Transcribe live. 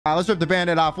All right, let's rip the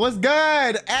bandit off. What's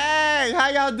good? Hey, how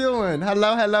y'all doing?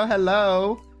 Hello, hello,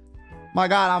 hello. My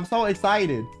God, I'm so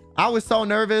excited. I was so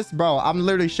nervous, bro. I'm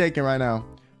literally shaking right now.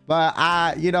 But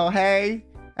hey,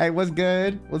 what's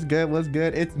good? What's good? What's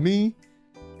good? It's me.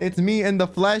 It's me in the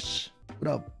flesh.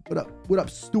 What up? What up? What up,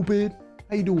 stupid?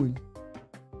 How you doing,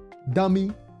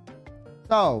 dummy?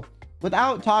 So,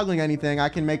 without toggling anything, I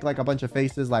can make like a bunch of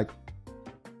faces like.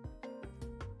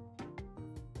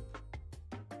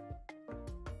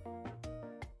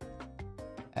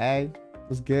 Hey,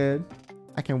 what's good?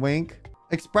 I can wink.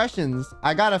 Expressions,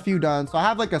 I got a few done. So I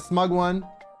have like a smug one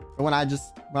for when I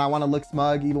want to look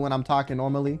smug, even when I'm talking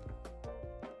normally.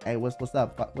 Hey, what's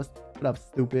up? What up,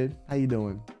 stupid? How you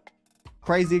doing?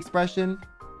 Crazy expression.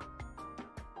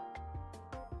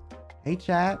 Hey,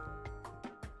 chat.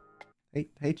 Hey,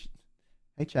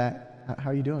 chat. How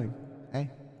are you doing?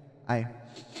 Hey, I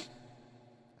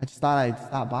just thought I'd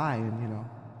stop by and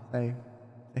say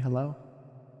hello.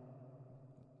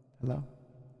 Hello.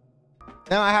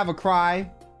 Now I have a cry.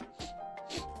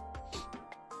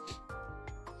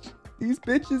 These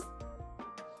bitches,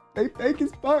 they fake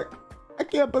as fuck. I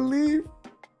can't believe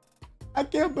they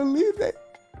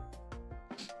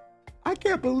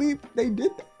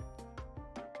did that.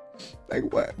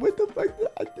 Like what the fuck did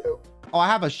I do? Oh, I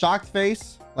have a shocked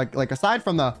face. Like aside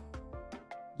from the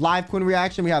live Quinn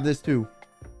reaction, we have this too.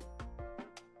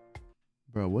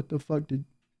 Bro, what the fuck did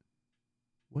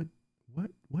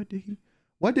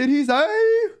what did he say?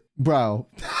 Bro.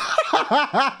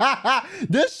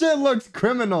 This shit looks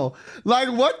criminal. Like,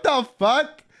 what the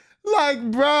fuck?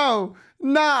 Like, bro.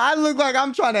 Nah, I look like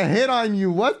I'm trying to hit on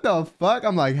you. What the fuck?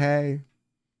 I'm like, hey,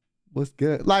 what's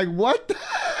good? Like, what?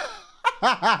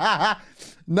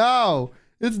 No,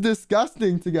 it's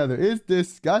disgusting together. It's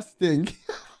disgusting.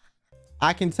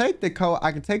 I can take the coat.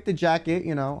 I can take the jacket,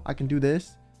 I can do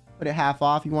this. Put it half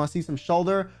off. You want to see some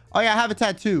shoulder? Oh yeah, I have a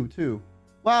tattoo too.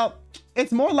 Well,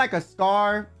 it's more like a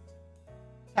scar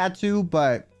tattoo,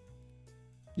 but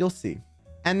you'll see.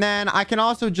 And then I can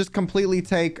also just completely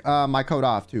take my coat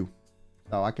off too.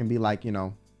 So I can be like,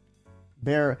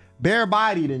 bare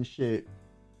bodied and shit.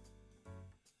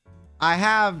 I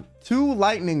have two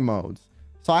lightning modes.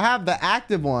 So I have the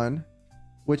active one,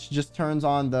 which just turns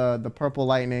on the purple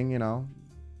lightning,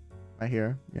 right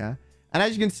here. Yeah. And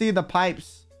as you can see, the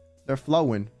pipes, they're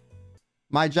flowing.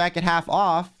 My jacket half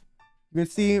off. You can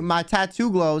see my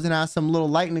tattoo glows and has some little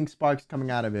lightning sparks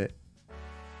coming out of it.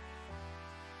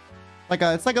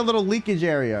 It's like a little leakage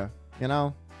area,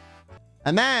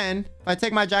 And then if I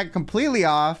take my jacket completely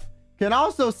off, you can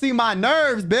also see my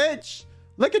nerves, bitch.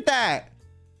 Look at that.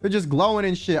 They're just glowing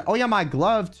and shit. Oh yeah, my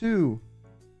glove too.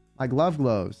 My glove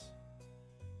glows.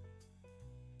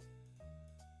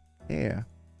 Yeah.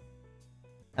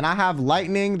 And I have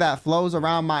lightning that flows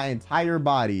around my entire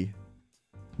body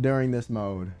during this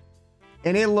mode.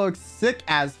 And it looks sick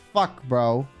as fuck,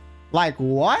 bro. Like,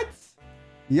 what?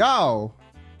 Yo,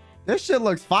 this shit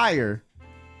looks fire.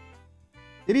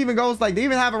 It even goes they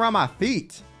even have it around my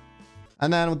feet.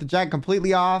 And then with the jacket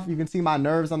completely off, you can see my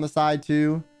nerves on the side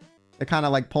too. They kind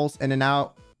of pulse in and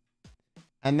out.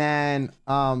 And then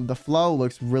the flow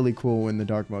looks really cool in the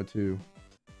dark mode too.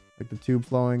 Like the tube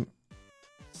flowing.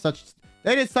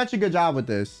 They did such a good job with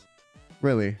this.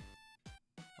 Really.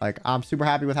 I'm super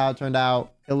happy with how it turned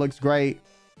out. It looks great.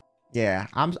 Yeah,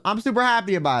 I'm super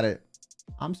happy about it.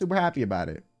 I'm super happy about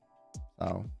it.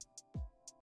 So